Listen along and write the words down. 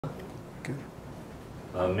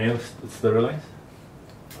Male sterilized?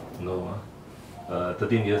 No.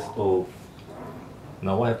 13 years old.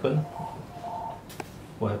 Now what happened?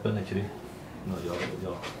 What happened actually? No,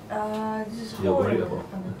 this you're hole worried about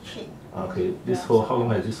on the cheek. Okay, this hole, how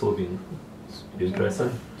long has this hole been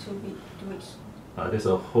present? 2 weeks. There's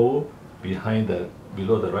a hole behind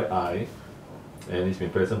below the right eye, and it's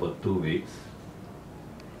been present for 2 weeks.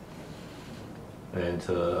 And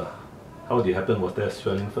how did it happen? Was there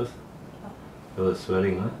swelling first? There was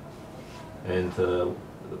swelling, huh? And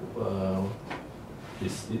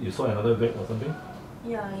you saw another vet or something?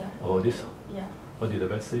 Yeah. Oh, this? Yeah. What did the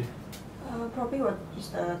vet say? Probably what is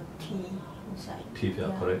the teeth inside. Teeth,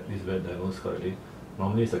 yeah, correct. This vet diagnosed correctly.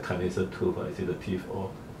 Normally it's a Carnaissal tooth, but I see the teeth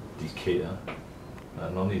all decayed.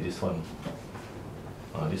 Normally this one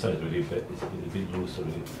is really bad. It's a bit loose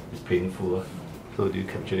already. It's painful. So do you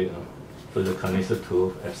capture it? So the Carnaissal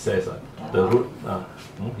tooth abscess. The root,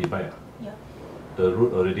 he bite. Yeah. The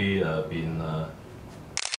root already been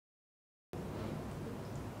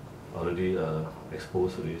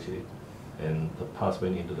exposed already, actually, and the pus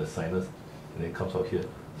went into the sinus and then comes out here.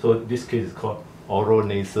 So this case is called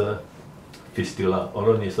oro-nasal fistula.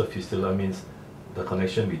 Oro-nasal fistula means the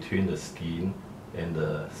connection between the skin and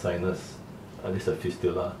the sinus. This is a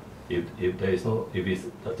fistula. If it's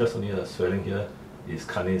just only a swelling here, it's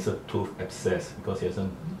Carnaissal tooth abscess because it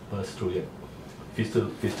hasn't burst through yet.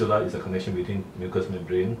 Fistula is a connection between mucous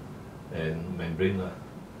membrane and membrane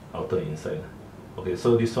outer inside. Okay,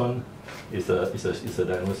 so this one is a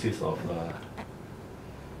diagnosis of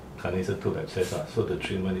Carnaissal tooth abscess. So the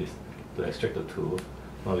treatment is to extract the tooth.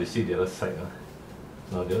 Now we see the other side.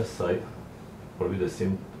 Now the other side, probably the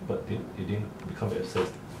same, but it didn't become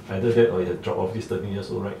abscess. Either that or it had dropped off. This 13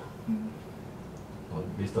 years old, right? Or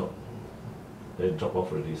this not. It dropped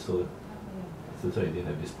off already, so that's why it didn't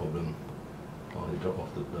have this problem. Or it dropped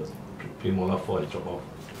off the premolar 4, it dropped off.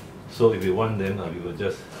 So if we want, then we will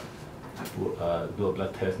just do a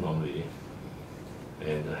blood test normally.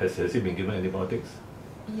 And has he been given antibiotics?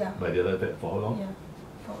 Yeah. By the other vet for how long? Yeah,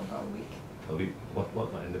 for about a week. A week.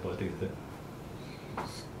 What antibiotics is that?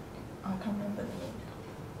 I can't remember the name.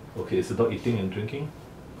 Okay, is the dog eating and drinking?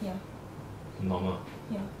 Yeah. Normal?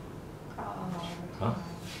 Yeah. Huh?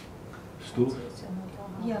 Stool?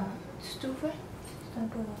 Yeah. Stool, right?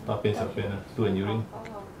 大便小便 stool and urine?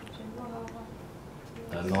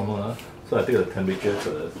 Normal, so I take the temperature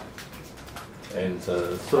first. And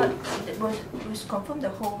so... But it was confirmed the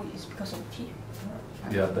hole is because of teeth.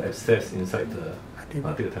 Yeah, the abscess inside the...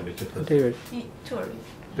 I'll take the temperature first. Too early.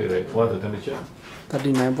 Right. What's the temperature?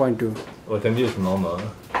 39.2. Oh, temperature is normal.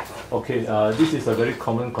 Okay, this is a very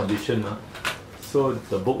common condition. So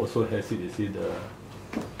the book also has it. You see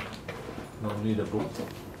normally the book.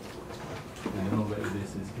 I don't know where it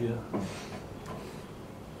is. It's here.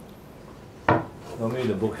 Normally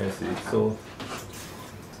the book has it. So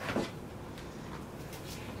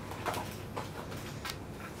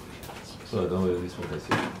I don't know whether this book has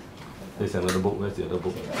it. There's another book. Where's the other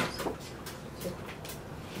book?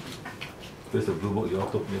 Where's the blue book you all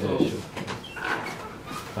took me to show?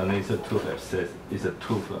 Carnaissal tooth abscess. It's a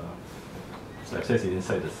tooth. The abscess is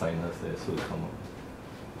inside the sinus there, so it come out.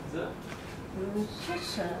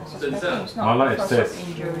 It's not malar because abscess. of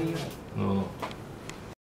injury. No.